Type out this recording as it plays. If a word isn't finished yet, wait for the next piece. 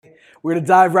We're going to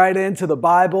dive right into the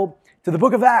Bible, to the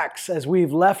book of Acts, as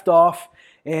we've left off.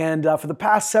 And for the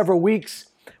past several weeks,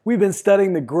 we've been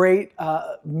studying the great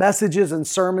messages and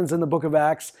sermons in the book of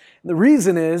Acts. And the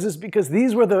reason is because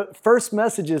these were the first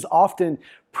messages often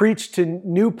preached to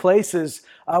new places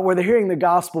where they're hearing the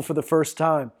gospel for the first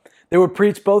time. They were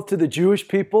preached both to the Jewish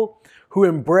people who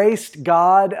embraced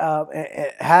God,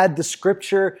 had the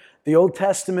scripture, the Old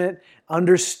Testament,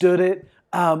 understood it,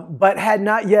 but had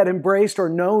not yet embraced or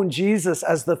known Jesus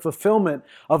as the fulfillment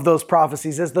of those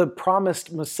prophecies, as the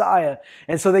promised Messiah.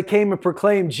 And so they came and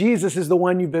proclaimed, Jesus is the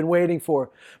one you've been waiting for.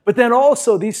 But then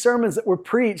also these sermons that were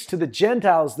preached to the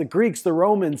Gentiles, the Greeks, the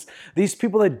Romans, these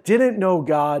people that didn't know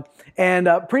God, and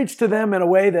preached to them in a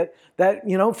way that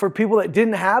for people that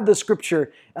didn't have the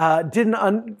scripture,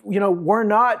 were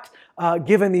not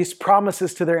given these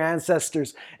promises to their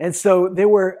ancestors. And so they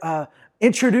were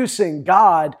introducing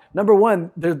God, number one,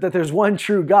 that there's one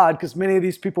true God, because many of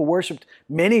these people worshiped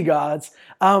many gods,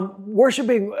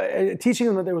 teaching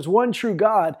them that there was one true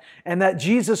God, and that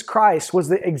Jesus Christ was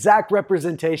the exact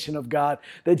representation of God,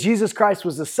 that Jesus Christ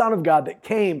was the Son of God that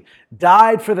came,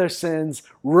 died for their sins,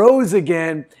 rose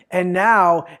again, and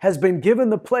now has been given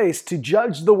the place to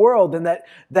judge the world, and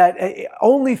that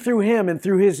only through Him and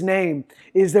through His name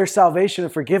is there salvation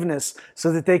and forgiveness,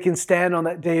 so that they can stand on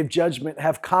that day of judgment,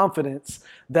 have confidence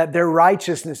that their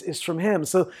righteousness is from Him.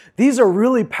 So these are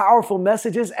really powerful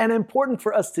messages and important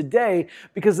for us today,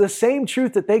 because the same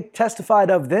truth that they testified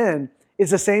of then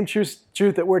is the same truth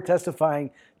that we're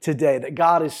testifying today, that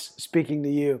God is speaking to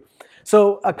you.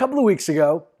 So a couple of weeks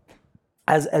ago,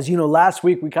 as you know, last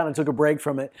week we kind of took a break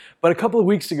from it, but a couple of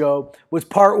weeks ago was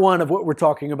part one of what we're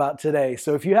talking about today.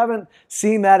 So if you haven't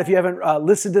seen that, if you haven't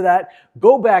listened to that,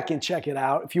 go back and check it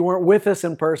out. If you weren't with us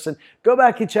in person, go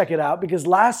back and check it out, because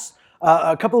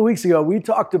a couple of weeks ago we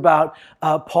talked about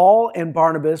Paul and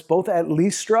Barnabas, both at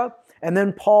Lystra, and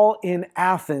then Paul in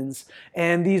Athens,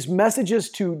 and these messages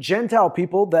to Gentile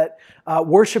people that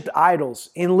worshipped idols.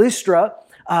 In Lystra,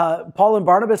 Paul and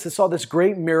Barnabas saw this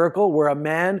great miracle where a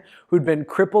man who'd been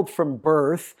crippled from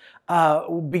birth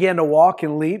began to walk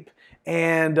and leap.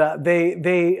 And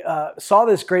they saw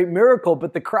this great miracle,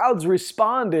 but the crowds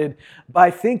responded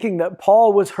by thinking that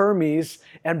Paul was Hermes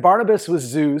and Barnabas was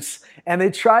Zeus, and they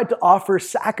tried to offer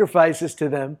sacrifices to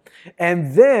them.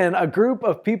 And then a group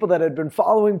of people that had been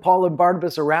following Paul and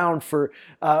Barnabas around for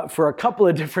a couple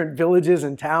of different villages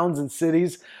and towns and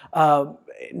cities,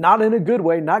 not in a good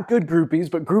way, not good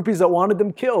groupies, but groupies that wanted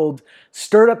them killed,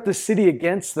 stirred up the city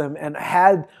against them and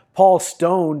had Paul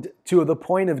stoned to the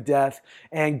point of death,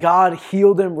 and God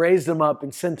healed him, raised him up,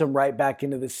 and sent him right back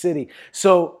into the city.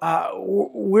 So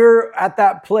we're at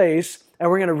that place, and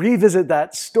we're going to revisit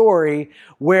that story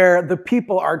where the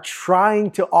people are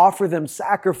trying to offer them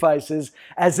sacrifices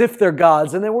as if they're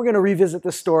gods. And then we're going to revisit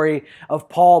the story of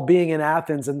Paul being in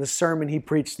Athens and the sermon he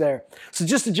preached there. So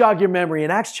just to jog your memory,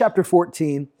 in Acts chapter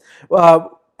 14,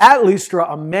 at Lystra,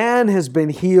 a man has been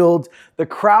healed. The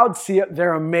crowd see it.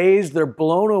 They're amazed. They're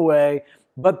blown away.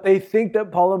 But they think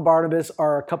that Paul and Barnabas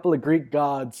are a couple of Greek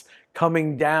gods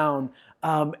coming down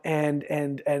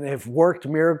and have worked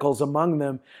miracles among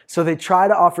them. So they try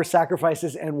to offer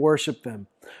sacrifices and worship them.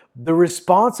 The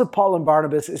response of Paul and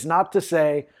Barnabas is not to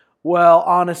say, well,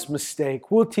 honest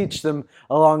mistake, we'll teach them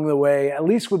along the way. At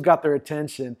least we've got their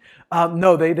attention.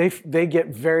 No, they get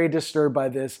very disturbed by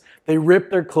this. They rip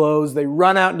their clothes. They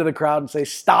run out into the crowd and say,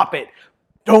 stop it.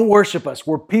 Don't worship us.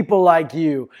 We're people like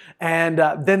you. And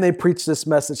then they preach this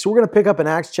message. So we're going to pick up in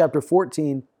Acts chapter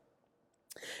 14.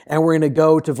 And we're going to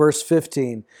go to verse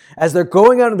 15. As they're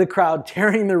going out of the crowd,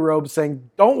 tearing their robes,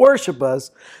 saying, don't worship us,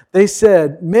 they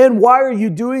said, men, why are you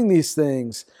doing these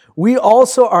things? We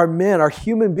also are men, are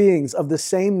human beings of the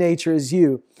same nature as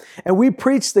you. And we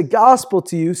preach the gospel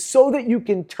to you so that you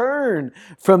can turn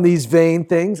from these vain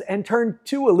things and turn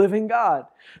to a living God.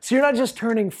 So you're not just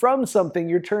turning from something,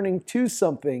 you're turning to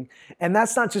something. And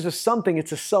that's not just a something,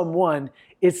 it's a someone.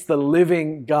 It's the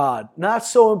living God. Not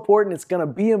so important. It's going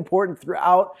to be important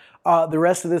throughout the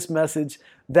rest of this message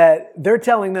that they're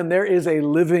telling them there is a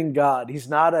living God. He's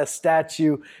not a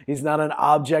statue. He's not an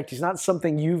object. He's not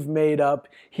something you've made up.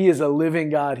 He is a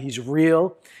living God. He's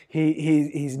real.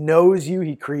 He knows you.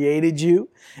 He created you.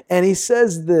 And he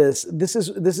says this. This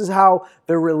is how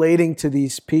they're relating to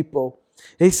these people.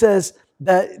 He says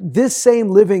that this same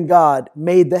living God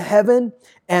made the heaven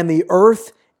and the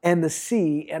earth and the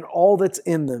sea and all that's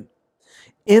in them.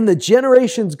 In the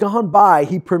generations gone by,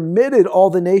 He permitted all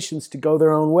the nations to go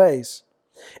their own ways.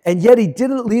 And yet He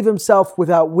didn't leave Himself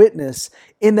without witness,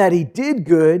 in that He did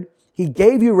good. He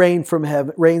gave you rains from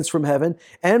heaven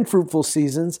and fruitful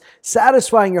seasons,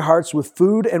 satisfying your hearts with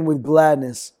food and with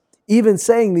gladness. Even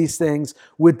saying these things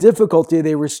with difficulty,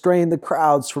 they restrained the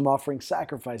crowds from offering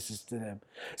sacrifices to them.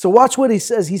 So watch what he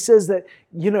says. He says that,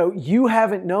 you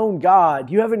haven't known God.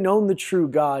 You haven't known the true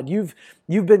God. You've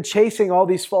been chasing all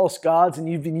these false gods, and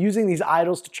you've been using these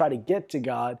idols to try to get to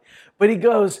God. But he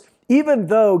goes, even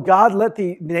though God let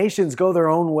the nations go their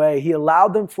own way, he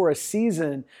allowed them for a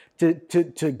season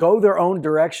to go their own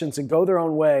directions and go their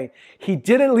own way. He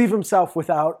didn't leave himself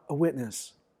without a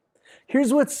witness.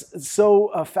 Here's what's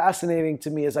so fascinating to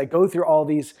me as I go through all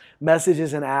these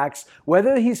messages in Acts,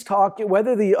 whether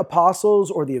the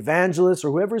apostles or the evangelists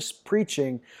or whoever's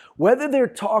preaching, whether they're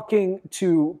talking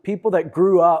to people that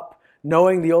grew up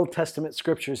knowing the Old Testament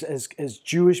scriptures as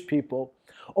Jewish people,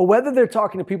 or whether they're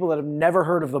talking to people that have never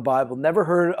heard of the Bible, never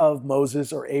heard of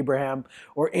Moses or Abraham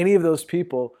or any of those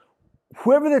people,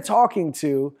 whoever they're talking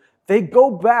to, they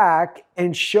go back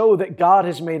and show that God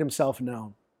has made himself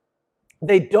known.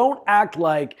 They don't act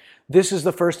like this is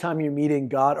the first time you're meeting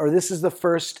God or this is the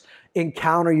first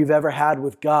encounter you've ever had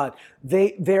with God.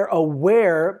 They're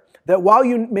aware that while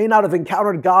you may not have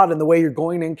encountered God in the way you're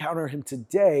going to encounter him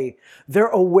today, they're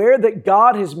aware that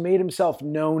God has made himself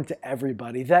known to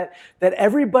everybody, that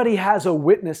everybody has a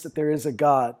witness that there is a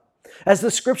God. As the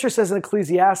scripture says in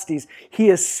Ecclesiastes, he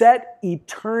has set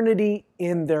eternity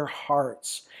in their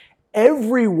hearts.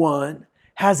 Everyone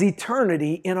has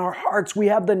eternity in our hearts. We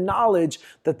have the knowledge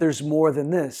that there's more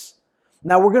than this.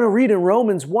 Now we're going to read in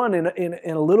Romans 1 in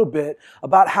a little bit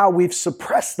about how we've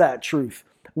suppressed that truth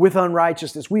with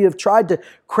unrighteousness. We have tried to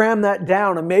cram that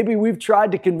down, and maybe we've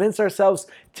tried to convince ourselves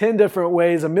 10 different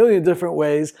ways, a million different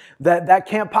ways, that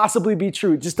can't possibly be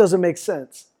true. It just doesn't make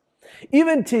sense.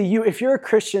 Even to you, if you're a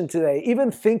Christian today,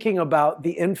 even thinking about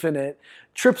the infinite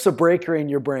trips a breaker in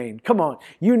your brain. Come on.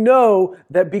 You know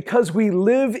that because we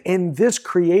live in this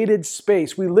created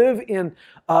space, we live in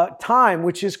time,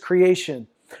 which is creation.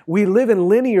 We live in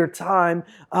linear time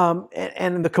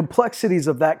and the complexities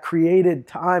of that created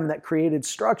time, that created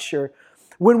structure.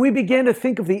 When we begin to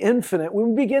think of the infinite, when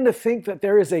we begin to think that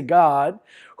there is a God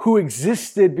who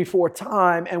existed before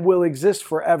time and will exist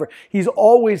forever, he's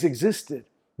always existed.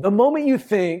 The moment you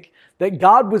think that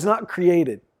God was not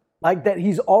created, like that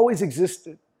he's always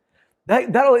existed,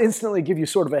 that'll instantly give you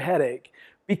sort of a headache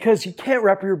because you can't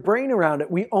wrap your brain around it.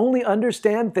 We only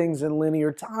understand things in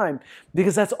linear time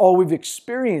because that's all we've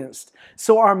experienced.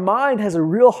 So our mind has a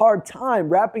real hard time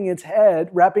wrapping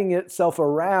itself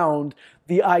around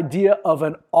the idea of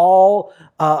an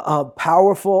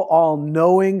all-powerful,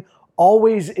 all-knowing,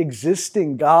 always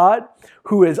existing God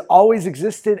who has always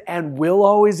existed and will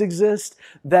always exist,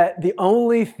 that the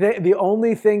only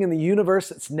thing in the universe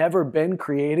that's never been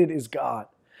created is God.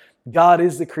 God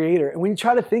is the creator. And when you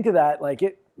try to think of that,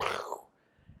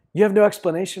 you have no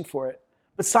explanation for it.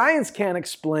 But science can't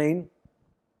explain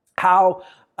how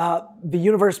the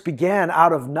universe began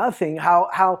out of nothing,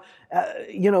 how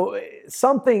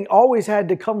something always had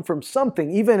to come from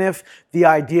something, even if the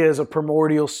idea is a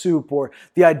primordial soup or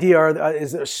the idea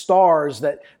is there stars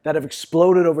that have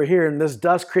exploded over here and this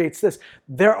dust creates this.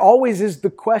 There always is the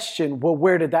question, well,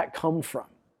 where did that come from?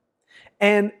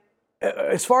 And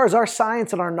as far as our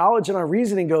science and our knowledge and our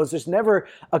reasoning goes, there's never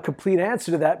a complete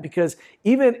answer to that because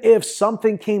even if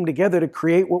something came together to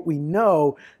create what we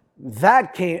know,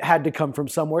 that had to come from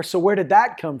somewhere. So where did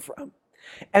that come from?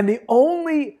 And the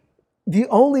only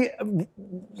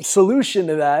solution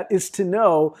to that is to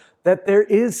know that there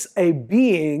is a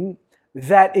being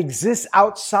that exists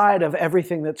outside of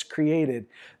everything that's created,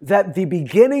 that the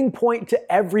beginning point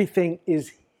to everything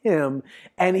is him,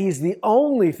 and he's the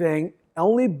only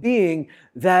being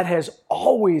that has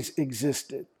always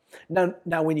existed.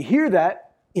 Now when you hear that,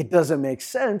 it doesn't make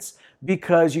sense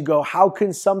because you go, how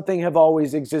can something have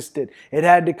always existed? It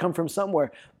had to come from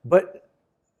somewhere. But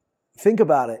think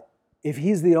about it. If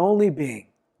he's the only being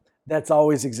that's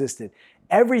always existed,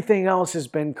 everything else has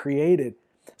been created.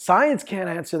 Science can't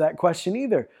answer that question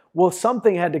either. Well,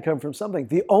 something had to come from something.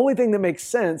 The only thing that makes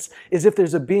sense is if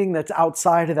there's a being that's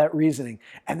outside of that reasoning,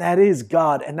 and that is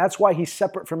God. And that's why he's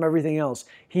separate from everything else.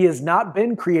 He has not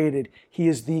been created. He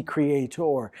is the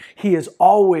creator. He has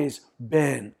always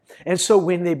been. And so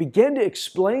when they begin to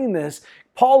explain this,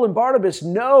 Paul and Barnabas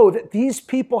know that these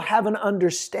people have an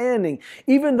understanding,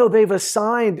 even though they've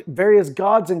assigned various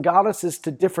gods and goddesses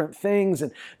to different things.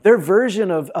 And their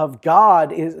version of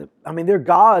God their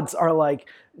gods are like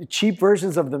cheap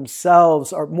versions of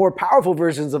themselves, or more powerful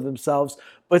versions of themselves,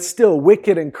 but still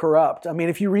wicked and corrupt.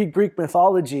 If you read Greek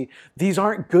mythology, these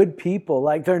aren't good people.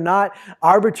 They're not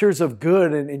arbiters of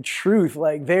good and truth.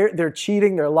 They're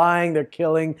cheating, they're lying, they're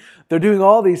killing, they're doing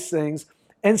all these things.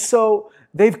 And so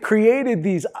they've created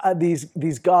these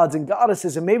gods and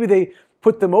goddesses, and maybe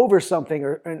put them over something,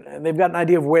 and they've got an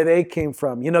idea of where they came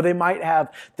from. They might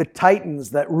have the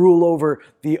Titans that rule over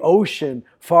the ocean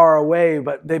far away,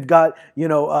 but they've got,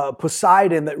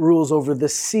 Poseidon that rules over the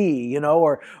sea,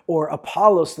 or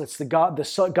Apollos that's the god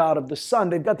of the sun.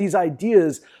 They've got these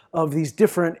ideas of these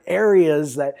different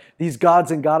areas that these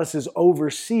gods and goddesses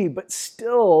oversee, but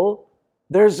still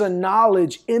there's a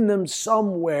knowledge in them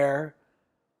somewhere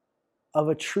of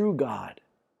a true God.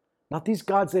 Not these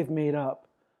gods they've made up,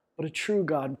 but a true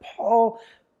God. And Paul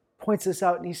points this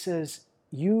out and he says,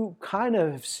 you kind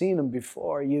of have seen him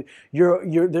before.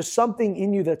 There's something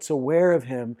in you that's aware of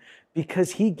him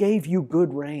because he gave you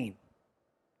good reign.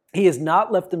 He has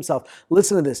not left himself.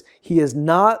 Listen to this. He has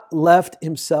not left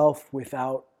himself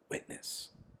without witness.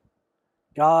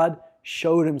 God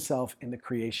showed himself in the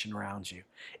creation around you,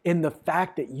 in the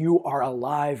fact that you are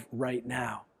alive right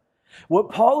now.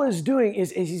 What Paul is doing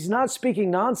is he's not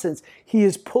speaking nonsense. He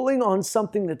is pulling on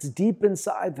something that's deep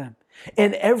inside them.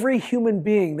 In every human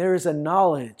being, there is a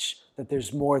knowledge that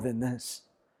there's more than this.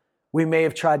 We may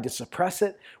have tried to suppress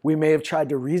it. We may have tried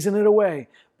to reason it away,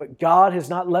 but God has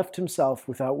not left himself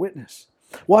without witness.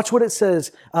 Watch what it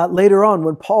says later on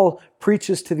when Paul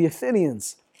preaches to the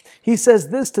Athenians. He says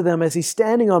this to them as he's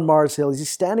standing on Mars Hill, as he's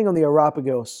standing on the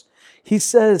Areopagus. He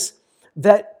says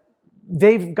that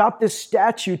they've got this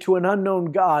statue to an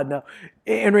unknown God. Now,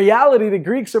 in reality, the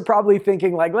Greeks are probably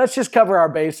thinking like, let's just cover our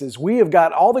bases. We have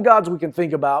got all the gods we can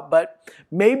think about, but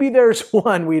maybe there's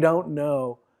one we don't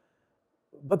know.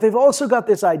 But they've also got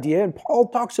this idea, and Paul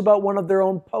talks about one of their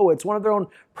own poets, one of their own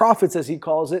prophets, as he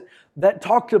calls it, that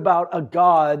talked about a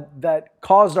God that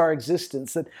caused our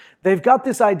existence. That they've got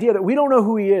this idea that we don't know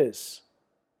who he is,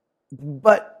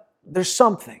 but there's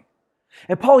something.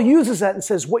 And Paul uses that and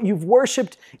says, what you've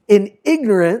worshipped in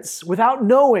ignorance without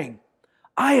knowing,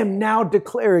 I am now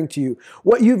declaring to you.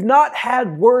 What you've not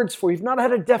had words for, you've not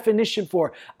had a definition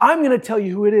for, I'm going to tell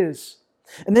you who it is.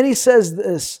 And then he says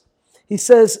this. He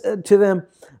says to them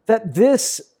that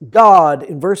this God,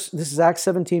 this is Acts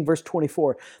 17, verse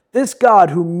 24, this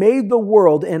God who made the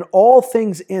world and all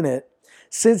things in it,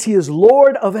 since he is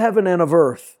Lord of heaven and of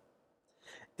earth,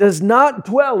 does not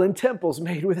dwell in temples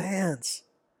made with hands.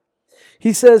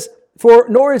 He says,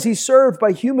 nor is he served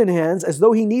by human hands as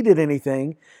though he needed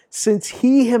anything, since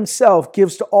he himself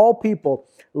gives to all people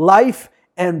life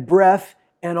and breath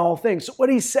and all things. So what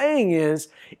he's saying is,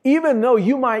 even though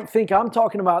you might think I'm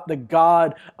talking about the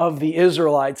God of the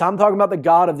Israelites, I'm talking about the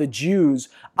God of the Jews,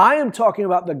 I am talking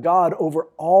about the God over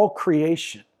all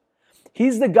creation.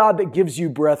 He's the God that gives you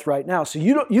breath right now. So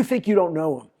you think you don't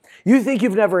know him. You think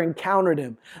you've never encountered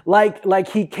him, like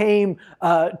he came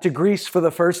to Greece for the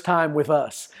first time with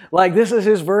us. Like this is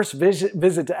his first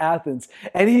visit to Athens.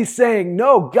 And he's saying,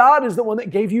 no, God is the one that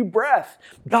gave you breath.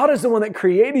 God is the one that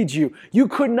created you. You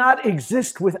could not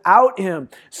exist without him.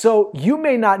 So you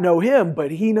may not know him,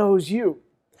 but he knows you.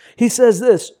 He says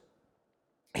this.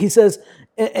 He says,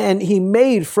 and he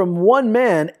made from one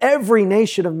man every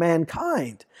nation of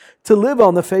mankind to live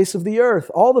on the face of the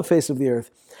earth, all the face of the earth,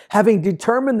 having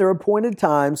determined their appointed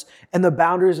times and the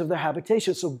boundaries of their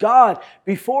habitation. So God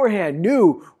beforehand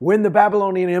knew when the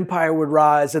Babylonian Empire would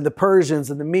rise, and the Persians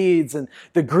and the Medes and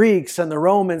the Greeks and the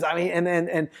Romans,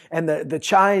 and the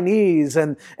Chinese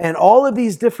and all of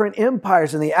these different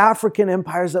empires and the African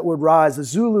empires that would rise, the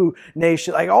Zulu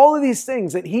nation, like all of these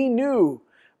things that he knew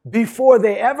before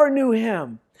they ever knew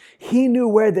him. He knew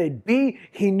where they'd be.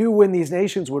 He knew when these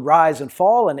nations would rise and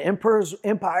fall and empires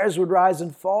would rise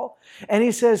and fall. And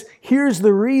he says, here's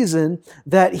the reason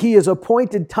that he has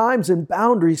appointed times and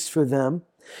boundaries for them.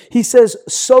 He says,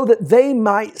 so that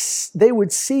they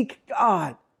would seek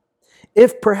God,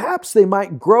 if perhaps they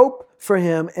might grope for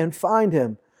him and find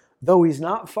him, though he's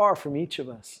not far from each of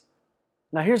us.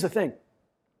 Now here's the thing.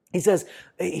 He says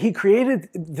he created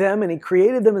them, and he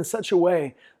created them in such a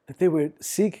way that they would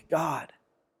seek God.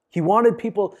 He wanted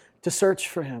people to search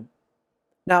for him.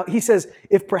 Now, he says,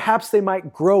 if perhaps they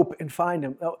might grope and find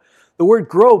him. Now, the word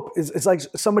grope is like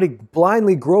somebody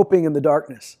blindly groping in the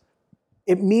darkness.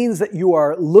 It means that you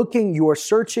are looking, you are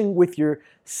searching with your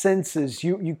senses.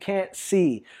 You can't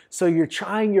see. So you're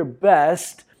trying your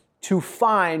best to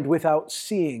find without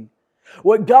seeing.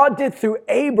 What God did through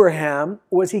Abraham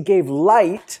was he gave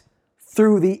light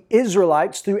through the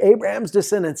Israelites, through Abraham's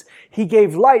descendants. He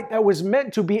gave light that was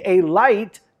meant to be a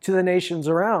light to the nations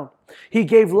around. He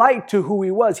gave light to who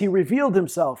he was. He revealed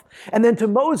himself. And then to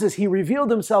Moses, he revealed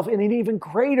himself in an even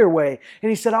greater way. And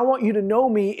he said, I want you to know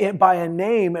me by a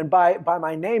name and by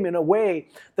my name in a way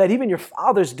that even your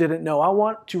fathers didn't know. I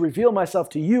want to reveal myself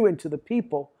to you and to the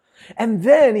people. And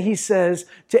then he says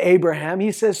to Abraham,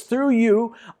 he says, through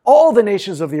you, all the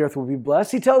nations of the earth will be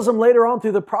blessed. He tells him later on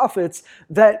through the prophets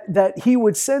that he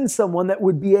would send someone that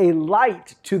would be a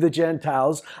light to the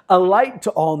Gentiles, a light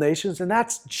to all nations, and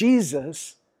that's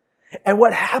Jesus. And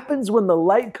what happens when the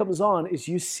light comes on is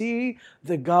you see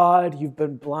the God you've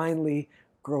been blindly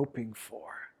groping for.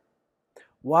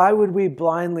 Why would we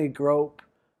blindly grope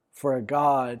for a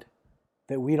God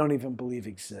that we don't even believe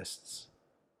exists?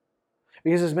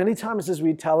 Because as many times as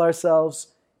we tell ourselves,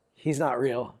 he's not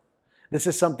real. This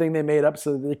is something they made up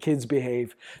so that the kids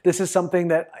behave. This is something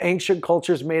that ancient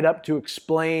cultures made up to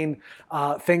explain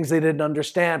things they didn't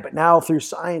understand. But now through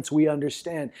science, we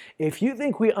understand. If you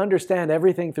think we understand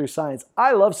everything through science,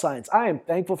 I love science. I am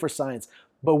thankful for science.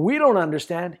 But we don't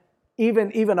understand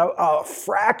even a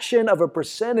fraction of a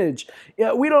percentage.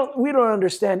 Yeah, we don't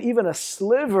understand even a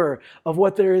sliver of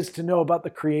what there is to know about the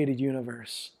created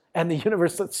universe and the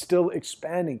universe that's still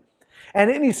expanding. And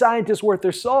any scientist worth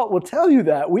their salt will tell you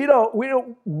that.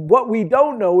 What we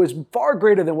don't know is far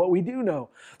greater than what we do know.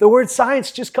 The word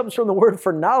science just comes from the word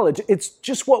for knowledge. It's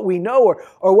just what we know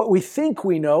or what we think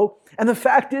we know. And the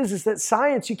fact is that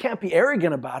science, you can't be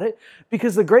arrogant about it,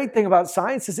 because the great thing about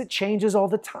science is it changes all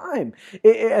the time.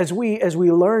 As we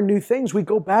learn new things, we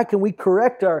go back and we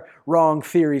correct our wrong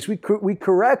theories. We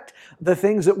correct the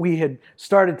things that we had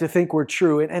started to think were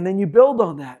true, and then you build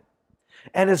on that.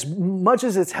 And as much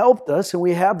as it's helped us, and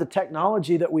we have the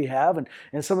technology that we have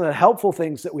and some of the helpful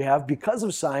things that we have because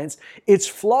of science, it's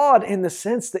flawed in the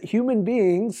sense that human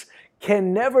beings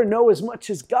can never know as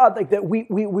much as God. Like that we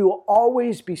will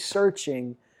always be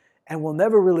searching, and we'll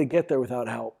never really get there without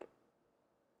help.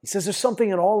 He says there's something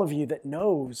in all of you that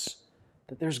knows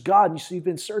that there's God. And so you've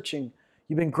been searching,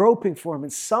 you've been groping for him,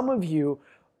 and some of you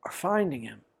are finding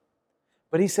him.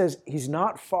 But he says he's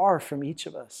not far from each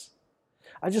of us.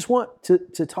 I just want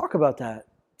to talk about that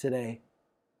today.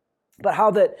 But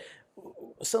how that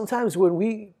sometimes when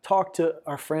we talk to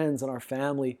our friends and our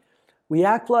family, we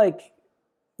act like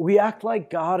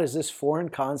God is this foreign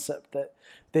concept that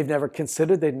they've never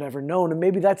considered, they've never known. And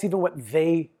maybe that's even what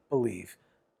they believe.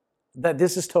 That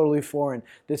this is totally foreign.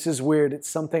 This is weird. It's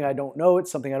something I don't know.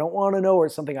 It's something I don't want to know, or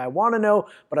it's something I want to know,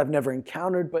 but I've never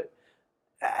encountered. But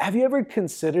have you ever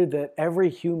considered that every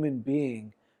human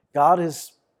being, God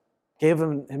has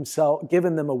given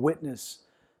them a witness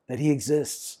that he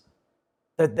exists,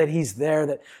 that he's there,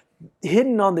 that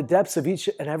hidden on the depths of each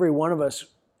and every one of us,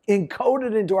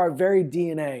 encoded into our very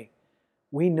DNA,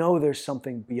 we know there's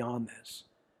something beyond this.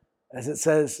 As it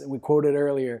says, and we quoted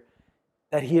earlier,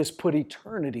 that he has put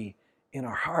eternity in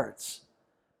our hearts.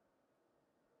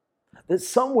 That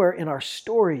somewhere in our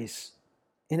stories,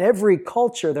 in every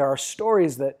culture, there are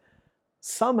stories that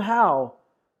somehow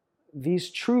these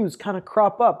truths kind of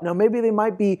crop up. Now, maybe they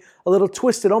might be a little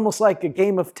twisted, almost like a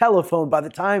game of telephone. By the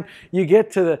time you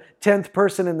get to the 10th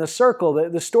person in the circle,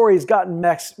 the story's gotten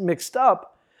mixed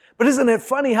up. But isn't it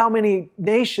funny how many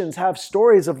nations have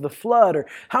stories of the flood, or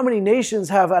how many nations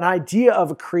have an idea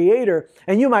of a creator?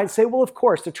 And you might say, well, of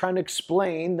course, they're trying to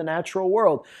explain the natural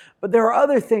world. But there are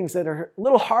other things that are a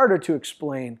little harder to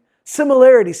explain.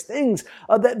 Similarities, things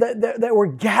that we're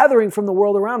gathering from the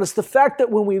world around us. The fact that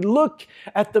when we look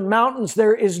at the mountains,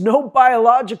 there is no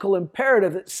biological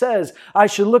imperative that says I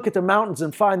should look at the mountains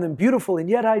and find them beautiful, and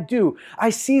yet I do. I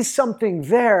see something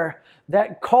there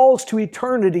that calls to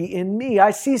eternity in me.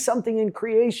 I see something in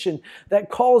creation that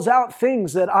calls out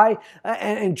things that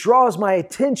and draws my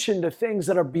attention to things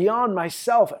that are beyond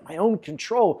myself and my own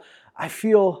control. I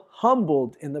feel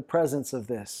humbled in the presence of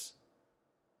this.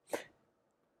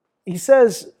 He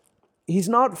says he's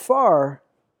not far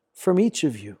from each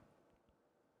of you.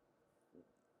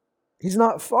 He's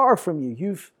not far from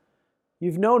you.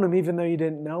 You've known him even though you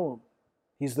didn't know him.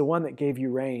 He's the one that gave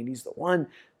you rain. He's the one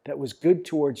that was good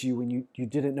towards you when you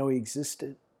didn't know he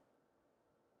existed.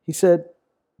 He said,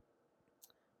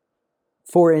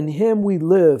 for in him we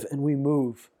live and we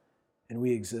move and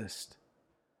we exist.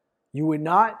 You would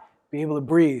not be able to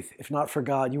breathe if not for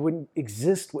God. You wouldn't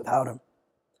exist without him.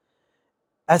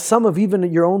 As some of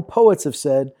even your own poets have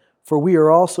said, for we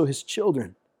are also his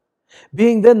children.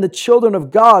 Being then the children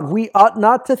of God, we ought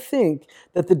not to think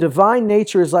that the divine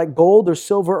nature is like gold or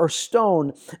silver or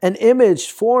stone, an image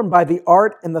formed by the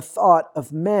art and the thought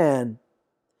of man.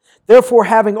 Therefore,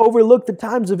 having overlooked the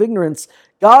times of ignorance,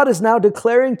 God is now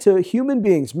declaring to human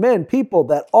beings, men, people,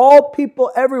 that all people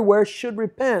everywhere should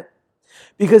repent.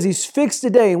 Because he's fixed a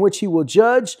day in which he will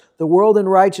judge the world in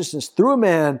righteousness through a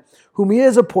man whom he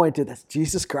has appointed, that's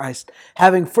Jesus Christ,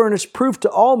 having furnished proof to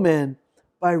all men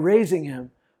by raising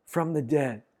him from the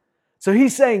dead. So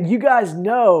he's saying, you guys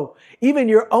know, even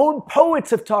your own poets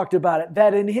have talked about it,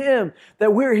 that in him,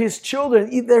 that we're his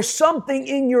children. There's something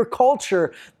in your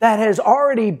culture that has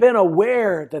already been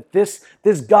aware that this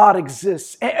God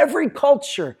exists. Every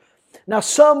culture. Now,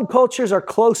 some cultures are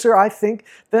closer, I think,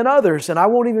 than others. And I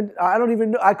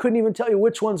couldn't even tell you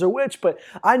which ones are which, but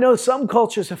I know some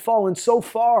cultures have fallen so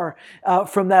far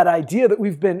from that idea that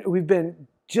we've been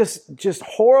just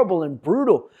horrible and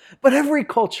brutal. But every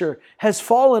culture has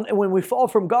fallen, and when we fall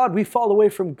from God, we fall away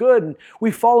from good, and we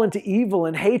fall into evil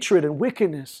and hatred and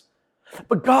wickedness.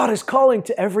 But God is calling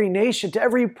to every nation, to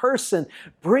every person,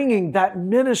 bringing that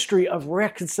ministry of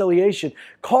reconciliation,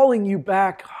 calling you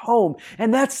back home.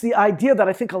 And that's the idea that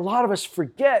I think a lot of us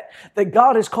forget, that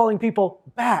God is calling people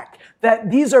back,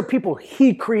 that these are people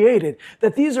He created,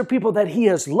 that these are people that He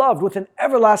has loved with an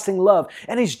everlasting love,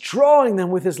 and He's drawing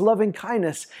them with His loving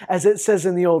kindness, as it says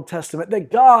in the Old Testament, that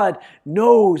God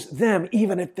knows them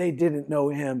even if they didn't know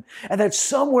Him. And that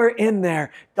somewhere in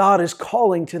there, God is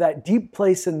calling to that deep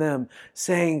place in them,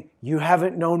 saying, you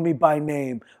haven't known me by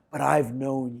name, but I've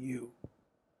known you.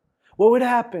 What would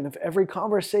happen if every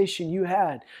conversation you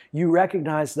had, you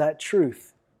recognized that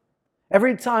truth?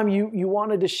 Every time you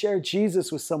wanted to share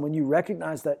Jesus with someone, you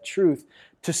recognized that truth,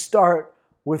 to start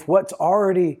with what's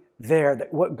already there,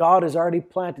 that what God has already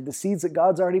planted, the seeds that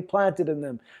God's already planted in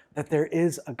them, that there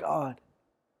is a God.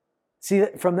 See,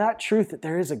 from that truth that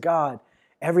there is a God,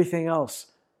 everything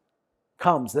else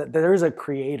comes, that there is a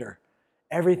creator.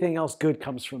 Everything else good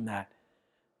comes from that.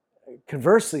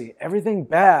 Conversely, everything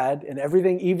bad and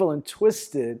everything evil and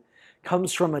twisted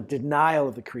comes from a denial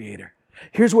of the Creator.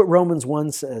 Here's what Romans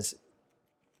 1 says.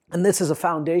 And this is a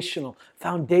foundational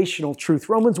truth.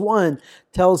 Romans 1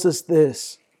 tells us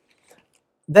this,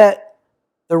 that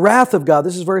the wrath of God,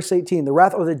 this is verse 18, the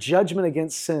wrath or the judgment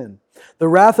against sin, the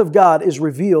wrath of God is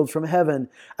revealed from heaven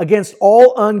against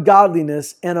all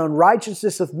ungodliness and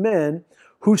unrighteousness of men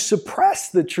who suppress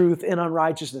the truth in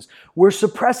unrighteousness. We're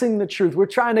suppressing the truth. We're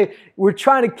trying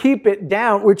to keep it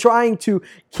down. We're trying to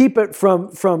keep it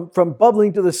from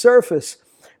bubbling to the surface,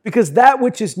 because that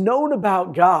which is known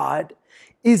about God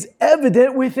is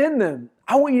evident within them.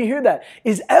 I want you to hear that.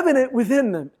 Is evident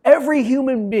within them. Every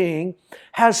human being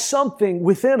has something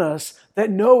within us that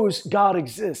knows God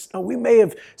exists. Now, we may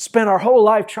have spent our whole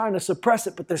life trying to suppress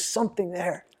it, but there's something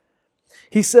there.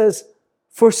 He says,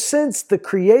 for since the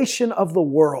creation of the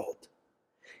world,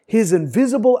 His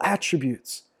invisible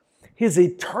attributes, His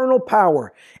eternal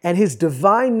power, and His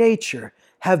divine nature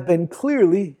have been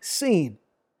clearly seen,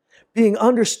 being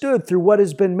understood through what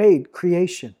has been made,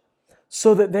 creation,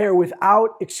 so that they are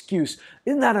without excuse.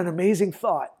 Isn't that an amazing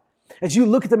thought? As you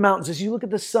look at the mountains, as you look at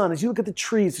the sun, as you look at the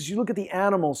trees, as you look at the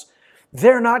animals,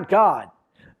 they're not God.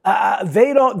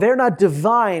 They're not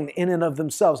divine in and of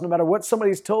themselves. No matter what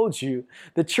somebody's told you,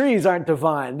 the trees aren't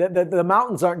divine, the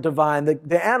mountains aren't divine,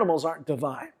 the animals aren't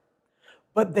divine.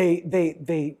 But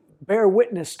they bear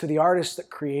witness to the artist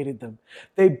that created them.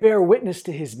 They bear witness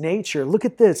to His nature. Look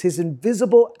at this, His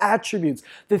invisible attributes.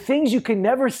 The things you can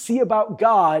never see about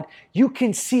God, you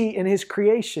can see in His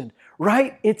creation,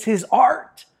 right? It's His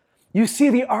art. You see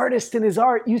the artist in His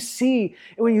art. You see,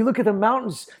 when you look at the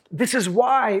mountains, this is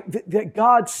why that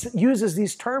God uses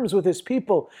these terms with His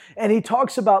people. And He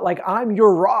talks about, like, I'm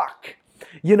your rock,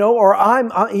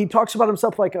 or He talks about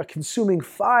Himself like a consuming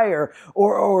fire,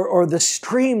 or the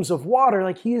streams of water.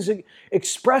 Like He is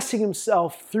expressing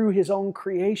Himself through His own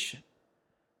creation.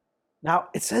 Now,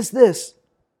 it says this.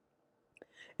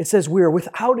 It says we are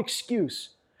without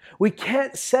excuse. We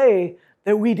can't say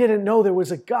that we didn't know there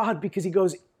was a God, because He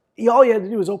goes, all you had to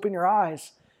do was open your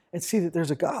eyes and see that there's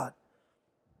a God.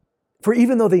 For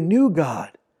even though they knew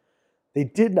God, they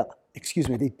did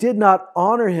not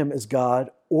honor Him as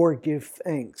God or give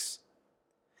thanks.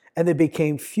 And they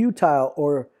became futile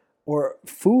or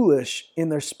foolish in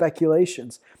their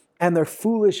speculations, and their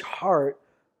foolish heart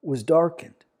was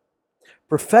darkened.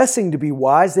 Professing to be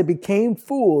wise, they became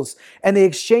fools, and they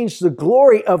exchanged the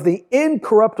glory of the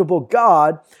incorruptible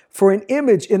God for an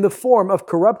image in the form of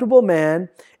corruptible man,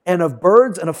 and of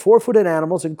birds, and of four-footed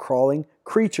animals, and crawling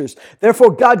creatures. Therefore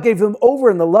God gave them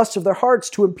over in the lust of their hearts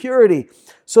to impurity,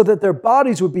 so that their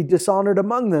bodies would be dishonored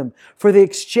among them. For they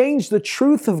exchanged the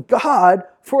truth of God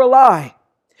for a lie,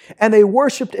 and they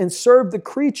worshipped and served the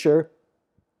creature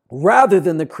rather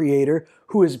than the Creator,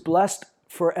 who is blessed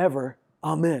forever.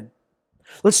 Amen.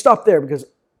 Let's stop there, because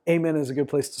amen is a good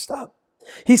place to stop.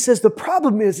 He says the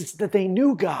problem is that they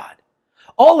knew God.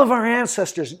 All of our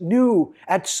ancestors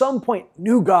at some point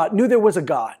knew God, knew there was a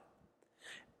God.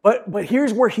 But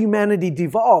here's where humanity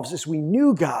devolves, is we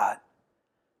knew God,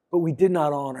 but we did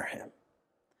not honor Him.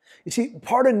 You see,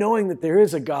 part of knowing that there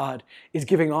is a God is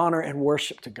giving honor and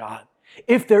worship to God.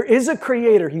 If there is a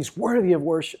creator, he's worthy of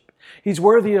worship. He's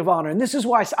worthy of honor. And this is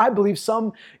why I believe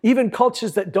some, even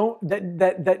cultures that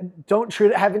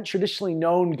haven't traditionally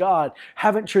known God,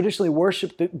 haven't traditionally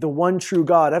worshiped the one true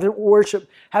God,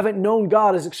 haven't known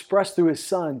God as expressed through his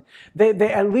son.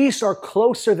 They at least are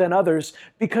closer than others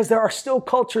because there are still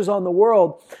cultures around the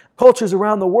world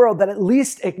that at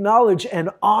least acknowledge and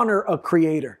honor a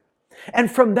creator.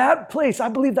 And from that place, I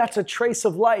believe that's a trace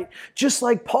of light. Just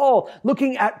like Paul,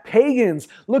 looking at pagans,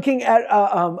 looking at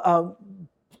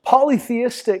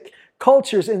polytheistic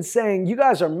cultures and saying, you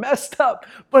guys are messed up,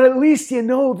 but at least you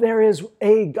know there is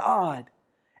a God.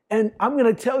 And I'm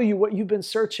going to tell you what you've been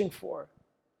searching for.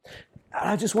 And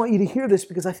I just want you to hear this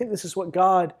because I think this is what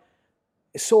God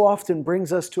so often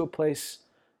brings us to a place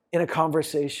in a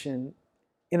conversation,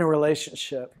 in a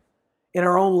relationship, in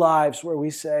our own lives where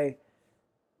we say,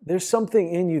 there's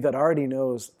something in you that already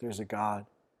knows that there's a God.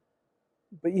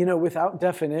 But without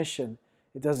definition,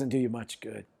 it doesn't do you much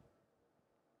good.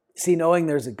 See, knowing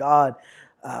there's a God,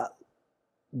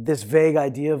 this vague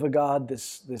idea of a God,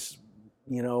 this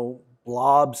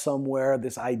blob somewhere,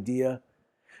 this idea,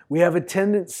 we have a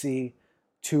tendency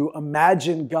to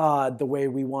imagine God the way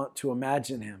we want to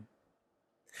imagine him.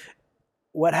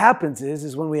 What happens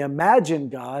is when we imagine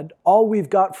God, all we've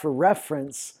got for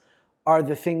reference are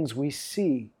the things we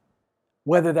see,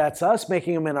 whether that's us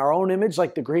making them in our own image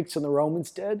like the Greeks and the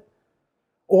Romans did,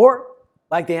 or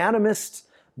like the animists,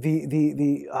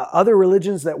 the other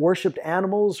religions that worshipped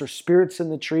animals or spirits in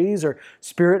the trees or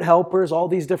spirit helpers, all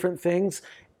these different things.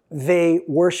 They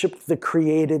worshiped the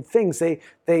created things.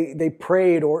 They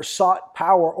prayed or sought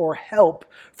power or help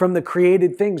from the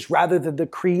created things rather than the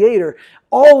creator.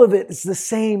 All of it is the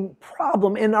same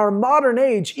problem. In our modern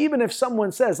age, even if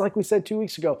someone says, like we said 2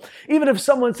 weeks ago, even if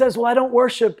someone says, well, I don't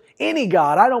worship any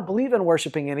God. I don't believe in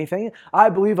worshiping anything. I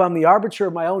believe I'm the arbiter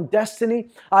of my own destiny.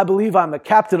 I believe I'm the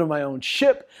captain of my own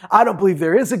ship. I don't believe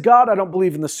there is a God. I don't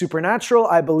believe in the supernatural.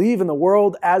 I believe in the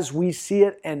world as we see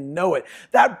it and know it.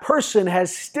 That person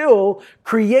has still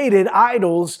created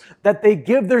idols that they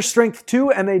give their strength to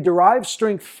and they derive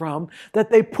strength from,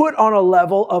 that they put on a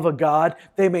level of a God.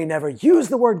 They may never use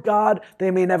the word God.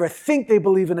 They may never think they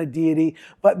believe in a deity,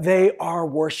 but they are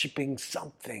worshiping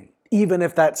something, even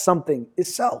if that something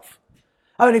is self.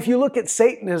 I mean, if you look at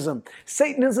Satanism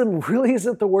really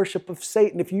isn't the worship of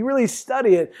Satan. If you really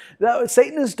study it,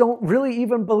 Satanists don't really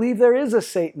even believe there is a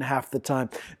Satan half the time.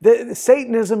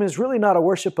 Satanism is really not a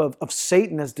worship of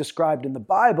Satan as described in the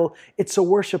Bible. It's a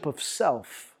worship of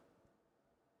self.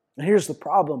 And here's the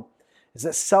problem, is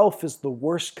that self is the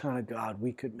worst kind of God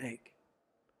we could make.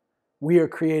 We are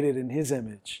created in his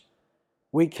image.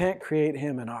 We can't create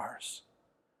him in ours.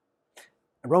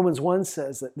 Romans 1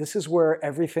 says that this is where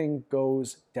everything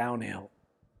goes downhill.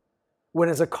 When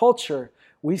as a culture,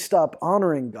 we stop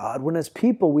honoring God, when as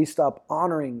people we stop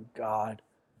honoring God,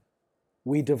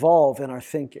 we devolve in our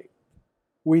thinking.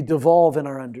 We devolve in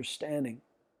our understanding.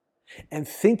 And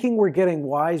thinking we're getting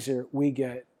wiser, we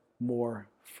get more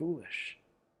foolish.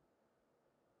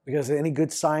 Because any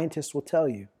good scientist will tell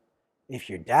you, if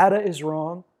your data is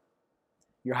wrong,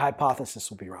 your hypothesis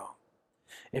will be wrong.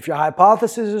 If your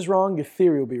hypothesis is wrong, your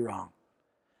theory will be wrong.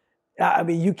 I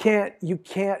mean,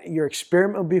 your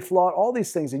experiment will be flawed, all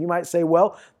these things. And you might say,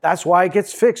 well, that's why it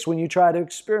gets fixed when you try to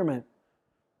experiment.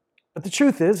 But the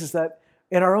truth is that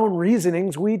in our own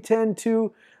reasonings, we tend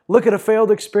to look at a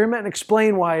failed experiment and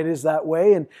explain why it is that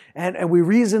way, and we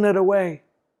reason it away.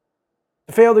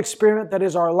 The failed experiment that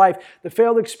is our life, the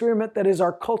failed experiment that is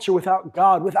our culture without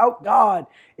God. Without God,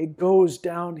 it goes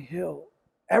downhill.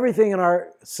 Everything in our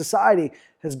society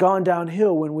has gone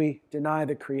downhill when we deny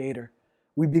the Creator.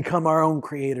 We become our own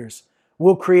creators.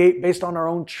 We'll create based on our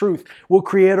own truth. We'll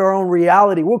create our own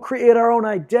reality. We'll create our own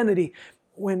identity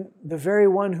when the very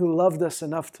one who loved us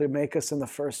enough to make us in the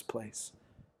first place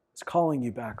is calling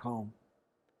you back home.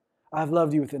 I've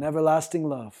loved you with an everlasting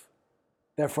love.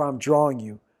 Therefore, I'm drawing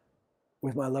you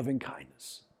with my loving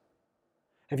kindness.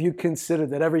 Have you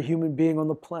considered that every human being on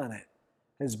the planet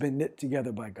has been knit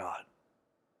together by God?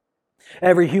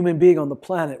 Every human being on the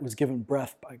planet was given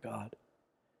breath by God.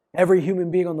 Every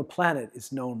human being on the planet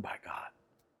is known by God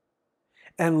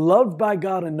and loved by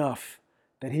God enough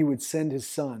that he would send his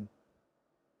son,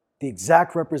 the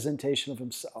exact representation of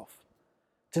himself,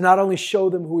 to not only show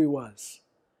them who he was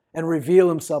and reveal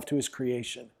himself to his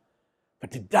creation,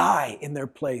 but to die in their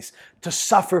place, to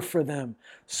suffer for them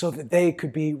so that they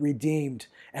could be redeemed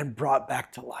and brought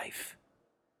back to life.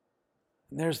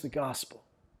 And there's the gospel.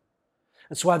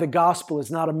 That's why the gospel is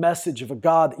not a message of a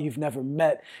God that you've never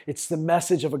met. It's the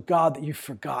message of a God that you've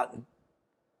forgotten.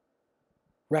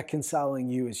 reconciling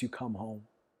you as you come home.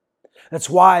 That's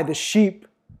why the sheep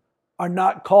are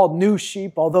not called new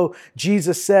sheep, although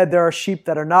Jesus said there are sheep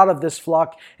that are not of this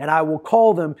flock, and I will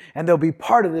call them, and they'll be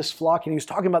part of this flock. And he was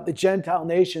talking about the Gentile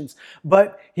nations,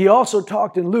 but he also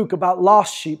talked in Luke about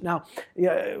lost sheep. Now,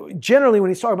 generally when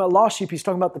he's talking about lost sheep, he's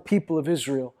talking about the people of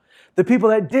Israel, the people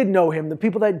that did know him, the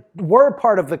people that were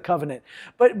part of the covenant.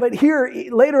 But here,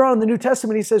 later on in the New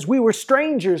Testament, he says, we were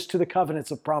strangers to the covenants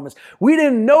of promise. We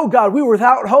didn't know God. We were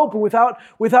without hope and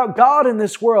without God in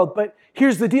this world. But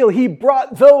here's the deal. He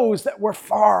brought those that were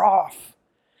far off.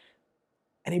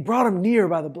 And he brought them near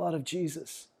by the blood of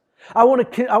Jesus. I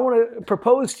want to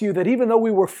propose to you that even though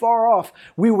we were far off,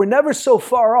 we were never so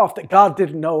far off that God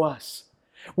didn't know us.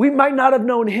 We might not have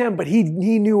known him, but he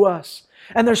knew us.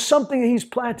 And there's something that he's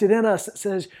planted in us that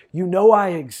says, you know I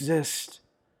exist.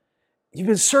 You've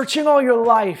been searching all your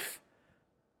life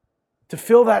to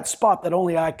fill that spot that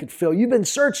only I could fill. You've been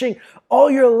searching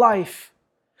all your life.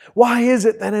 Why is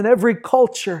it that in every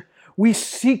culture we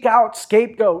seek out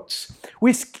scapegoats?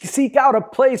 We seek out a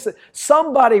place,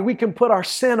 somebody we can put our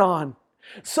sin on.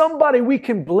 Somebody we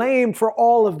can blame for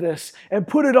all of this and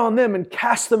put it on them and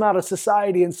cast them out of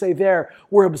society and say, there,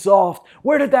 we're absolved.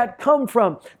 Where did that come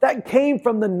from? That came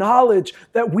from the knowledge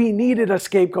that we needed a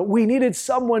scapegoat. We needed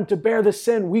someone to bear the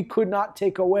sin we could not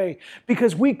take away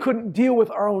because we couldn't deal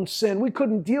with our own sin. We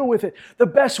couldn't deal with it. The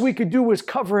best we could do was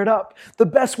cover it up. The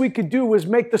best we could do was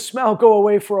make the smell go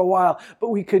away for a while,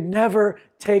 but we could never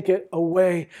take it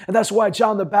away. And that's why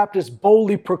John the Baptist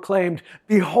boldly proclaimed,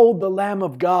 behold the Lamb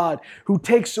of God who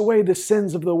takes away the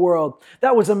sins of the world.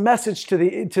 That was a message to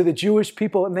the Jewish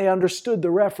people, and they understood the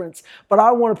reference. But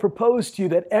I want to propose to you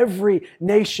that every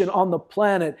nation on the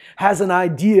planet has an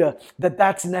idea that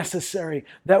that's necessary,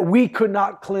 that we could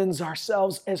not cleanse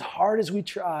ourselves as hard as we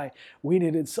try. We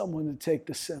needed someone to take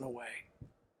the sin away.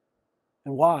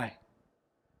 And why?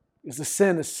 Because the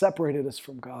sin has separated us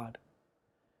from God.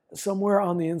 Somewhere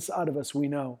on the inside of us, we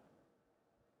know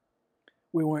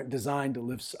we weren't designed to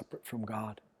live separate from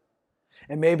God.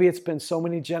 And maybe it's been so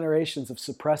many generations of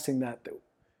suppressing that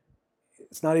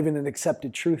it's not even an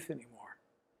accepted truth anymore.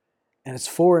 And it's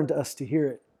foreign to us to hear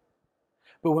it.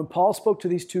 But when Paul spoke to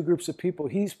these two groups of people,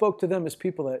 he spoke to them as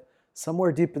people that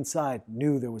somewhere deep inside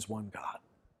knew there was one God.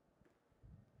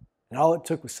 And all it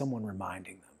took was someone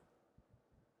reminding them.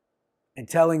 And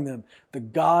telling them, the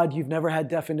God you've never had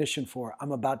definition for,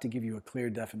 I'm about to give you a clear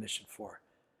definition for.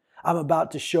 I'm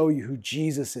about to show you who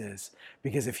Jesus is.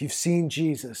 Because if you've seen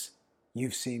Jesus,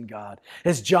 you've seen God.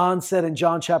 As John said in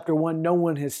John chapter 1, no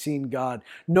one has seen God.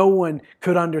 No one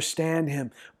could understand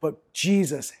him. But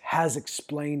Jesus has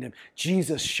explained him.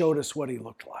 Jesus showed us what he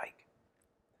looked like.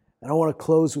 And I want to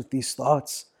close with these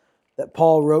thoughts that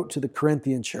Paul wrote to the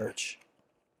Corinthian church.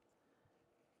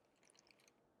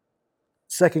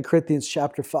 2 Corinthians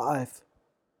chapter 5. It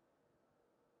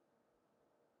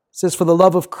says, for the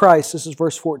love of Christ, this is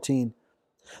verse 14.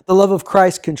 The love of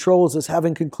Christ controls us,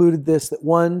 having concluded this, that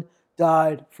one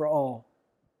died for all.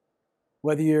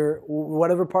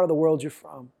 Whatever part of the world you're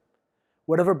from,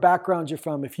 whatever background you're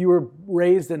from, if you were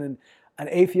raised in an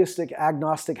atheistic,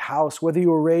 agnostic house, whether you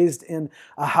were raised in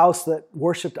a house that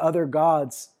worshiped other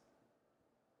gods,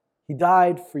 he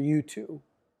died for you too.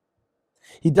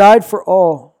 He died for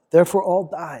all. Therefore, all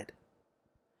died.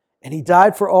 And he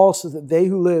died for all so that they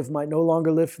who live might no longer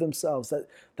live for themselves.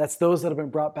 That's those that have been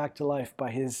brought back to life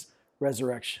by his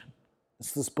resurrection.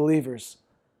 It's those believers.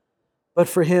 But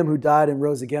for him who died and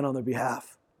rose again on their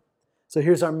behalf. So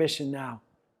here's our mission now.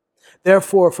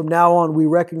 Therefore, from now on, we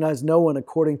recognize no one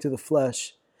according to the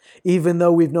flesh. Even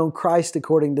though we've known Christ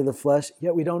according to the flesh,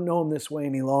 yet we don't know him this way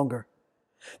any longer.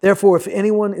 Therefore, if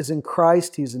anyone is in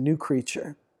Christ, he is a new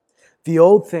creature. The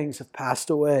old things have passed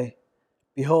away.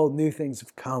 Behold, new things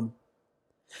have come.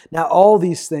 Now all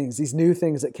these things, these new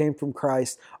things that came from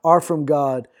Christ, are from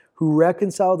God, who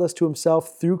reconciled us to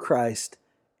himself through Christ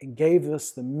and gave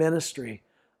us the ministry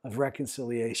of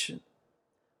reconciliation.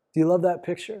 Do you love that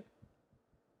picture?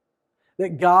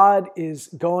 That God is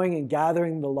going and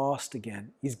gathering the lost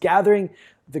again. He's gathering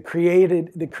the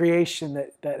creation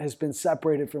that has been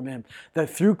separated from him.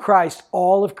 That through Christ,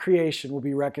 all of creation will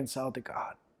be reconciled to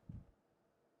God.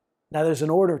 Now there's an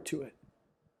order to it.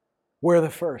 We're the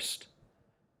first.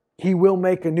 He will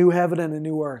make a new heaven and a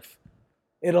new earth.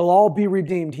 It'll all be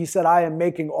redeemed. He said, I am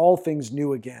making all things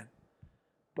new again.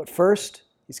 But first,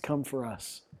 he's come for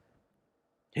us.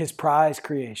 His prize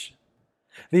creation.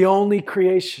 The only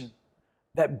creation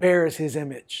that bears his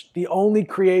image. The only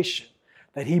creation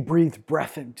that he breathed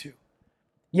breath into.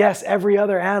 Yes, every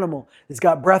other animal has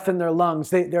got breath in their lungs.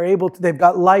 They've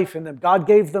got life in them. God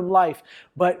gave them life,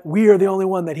 but we are the only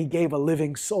one that he gave a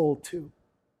living soul to.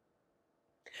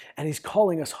 And He's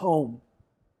calling us home.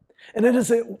 And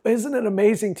isn't it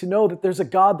amazing to know that there's a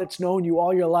God that's known you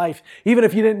all your life? Even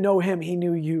if you didn't know Him, He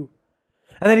knew you.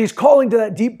 And then He's calling to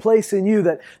that deep place in you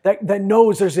that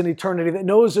knows there's an eternity, that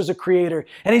knows there's a Creator.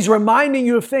 And He's reminding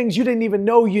you of things you didn't even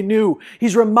know you knew.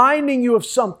 He's reminding you of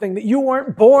something, that you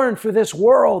weren't born for this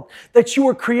world, that you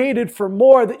were created for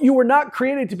more, that you were not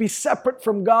created to be separate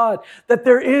from God, that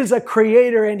there is a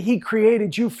Creator and He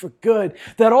created you for good,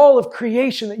 that all of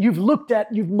creation that you've looked at,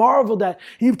 you've marveled at,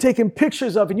 you've taken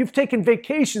pictures of, and you've taken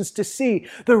vacations to see,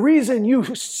 the reason you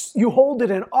hold it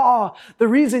in awe, the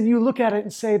reason you look at it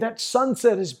and say that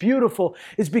sunset is beautiful,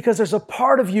 is because there's a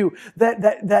part of you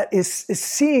that is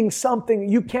seeing something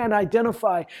you can't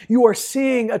identify. You are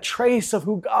seeing a trace of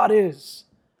who God is,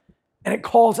 and it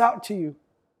calls out to you.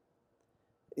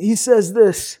 He says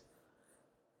this: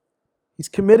 He's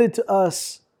committed to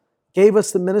us, gave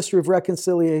us the ministry of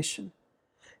reconciliation.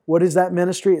 What is that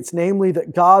ministry? It's namely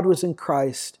that God was in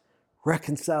Christ,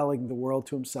 reconciling the world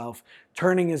to Himself,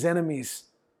 turning His enemies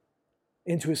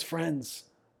into His friends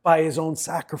by His own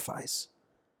sacrifice.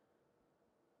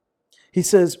 He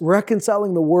says,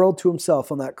 reconciling the world to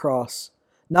Himself on that cross,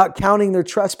 not counting their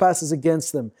trespasses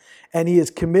against them. And He is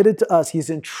committed to us, He's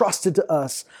entrusted to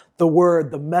us the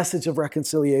word, the message of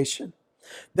reconciliation.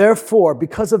 Therefore,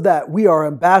 because of that, we are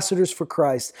ambassadors for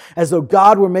Christ, as though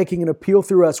God were making an appeal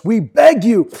through us. We beg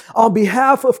you, on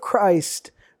behalf of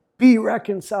Christ, be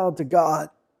reconciled to God.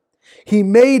 He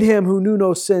made Him who knew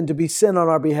no sin to be sin on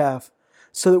our behalf,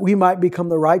 so that we might become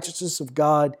the righteousness of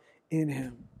God in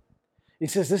Him. He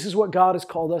says this is what God has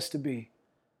called us to be.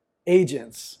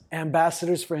 Agents,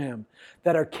 ambassadors for Him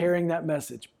that are carrying that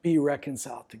message. Be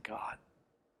reconciled to God.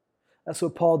 That's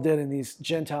what Paul did in these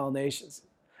Gentile nations.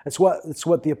 It's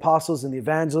what the apostles and the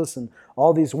evangelists and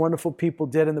all these wonderful people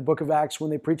did in the book of Acts when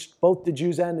they preached both the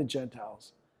Jews and the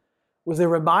Gentiles. Was they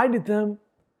reminded them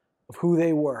of who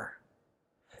they were.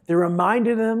 They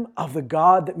reminded them of the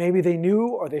God that maybe they knew,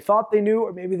 or they thought they knew,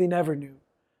 or maybe they never knew,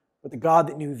 but the God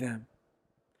that knew them.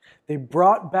 They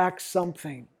brought back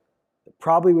something that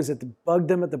probably bugged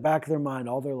them at the back of their mind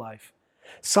all their life.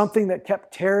 Something that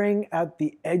kept tearing at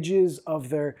the edges of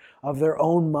their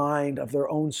own mind, of their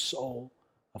own soul,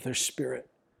 of their spirit.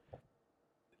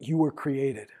 You were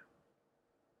created.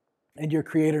 And your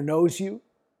Creator knows you,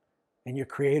 and your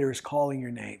Creator is calling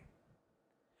your name.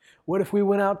 What if we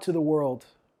went out to the world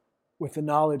with the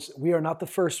knowledge that we are not the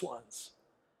first ones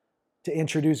to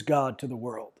introduce God to the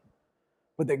world,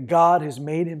 but that God has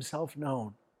made Himself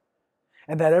known,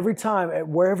 and that every time,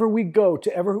 wherever we go, to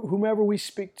whomever we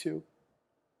speak to,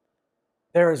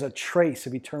 there is a trace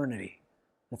of eternity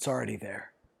that's already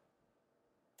there.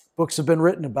 Books have been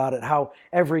written about it, how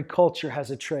every culture has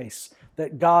a trace,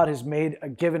 that God has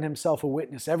given Himself a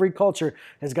witness. Every culture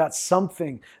has got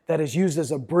something that is used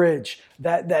as a bridge,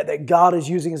 that God is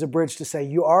using as a bridge to say,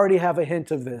 you already have a hint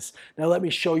of this. Now let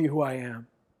me show you who I am.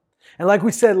 And like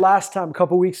we said last time, a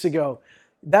couple weeks ago,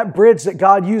 that bridge that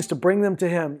God used to bring them to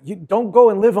Him, you don't go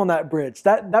and live on that bridge.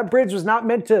 That bridge was not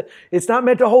meant to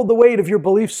hold the weight of your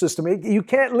belief system. You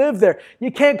can't live there.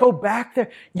 You can't go back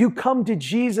there. You come to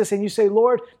Jesus and you say,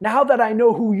 Lord, now that I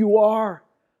know who you are,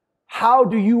 how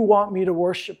do you want me to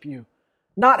worship you?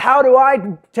 Not how do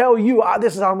I tell you,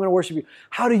 this is how I'm going to worship you.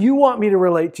 How do you want me to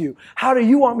relate to you? How do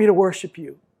you want me to worship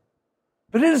you?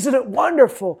 But isn't it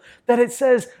wonderful that it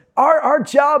says our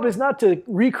job is not to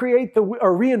recreate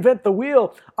or reinvent the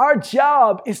wheel. Our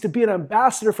job is to be an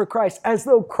ambassador for Christ, as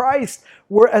though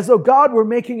God were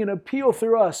making an appeal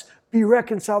through us. Be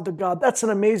reconciled to God. That's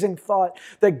an amazing thought,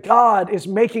 that God is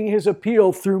making His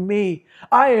appeal through me.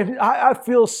 I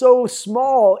feel so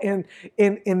small in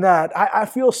that. I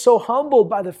feel so humbled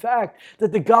by the fact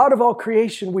that the God of all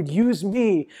creation would use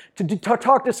me to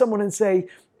talk to someone and say,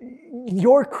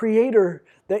 your Creator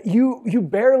that you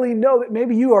barely know, that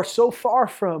maybe you are so far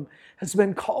from, has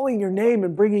been calling your name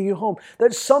and bringing you home.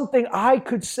 That's something I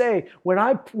could say when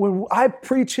I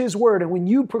preach His word and when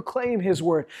you proclaim His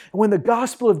word and when the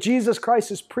gospel of Jesus Christ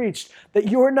is preached, that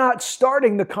you're not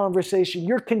starting the conversation.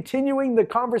 You're continuing the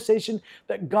conversation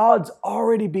that God's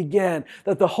already began,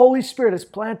 that the Holy Spirit has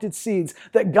planted seeds,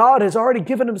 that God has already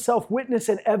given Himself witness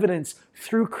and evidence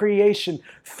through creation,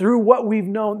 through what we've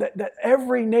known, that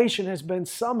every nation has been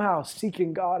somehow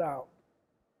seeking God out.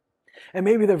 And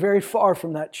maybe they're very far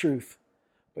from that truth,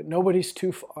 but nobody's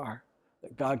too far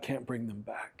that God can't bring them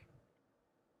back.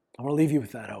 I want to leave you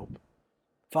with that hope.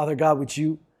 Father God, would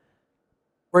you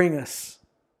bring us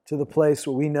to the place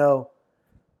where we know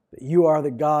that you are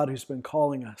the God who's been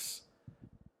calling us.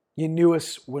 You knew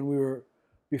us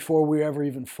before we were ever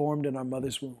even formed in our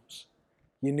mother's wombs.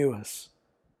 You knew us.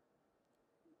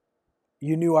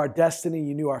 You knew our destiny,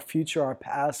 you knew our future, our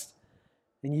past,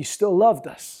 and you still loved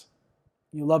us.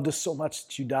 You loved us so much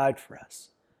that you died for us.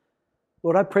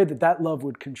 Lord, I pray that that love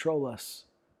would control us.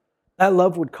 That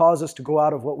love would cause us to go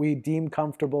out of what we deem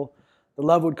comfortable. The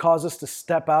love would cause us to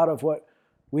step out of what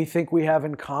we think we have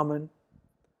in common.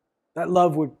 That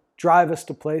love would drive us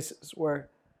to places where,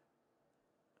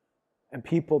 and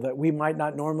people that we might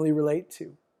not normally relate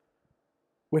to,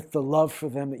 with the love for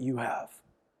them that you have.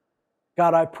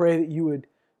 God, I pray that you would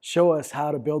show us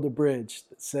how to build a bridge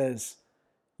that says,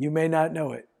 you may not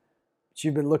know it, but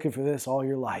you've been looking for this all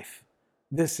your life.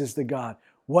 This is the God.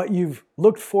 What you've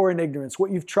looked for in ignorance,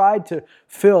 what you've tried to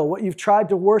fill, what you've tried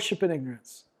to worship in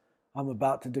ignorance, I'm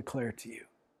about to declare to you.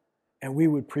 And we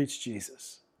would preach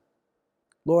Jesus.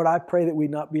 Lord, I pray that we'd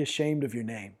not be ashamed of your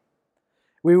name.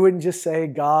 We wouldn't just say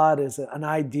God is an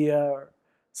idea or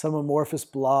some amorphous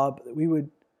blob, but that we would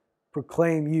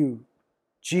proclaim you,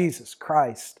 Jesus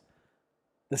Christ,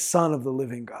 the Son of the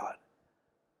living God,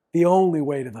 the only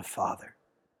way to the Father.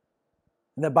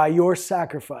 And that by your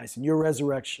sacrifice and your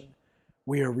resurrection,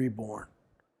 we are reborn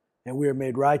and we are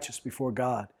made righteous before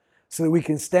God so that we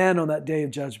can stand on that day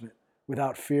of judgment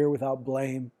without fear, without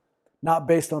blame, not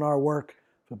based on our work,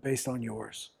 but based on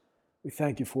yours. We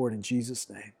thank you for it in Jesus'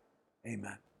 name.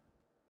 Amen.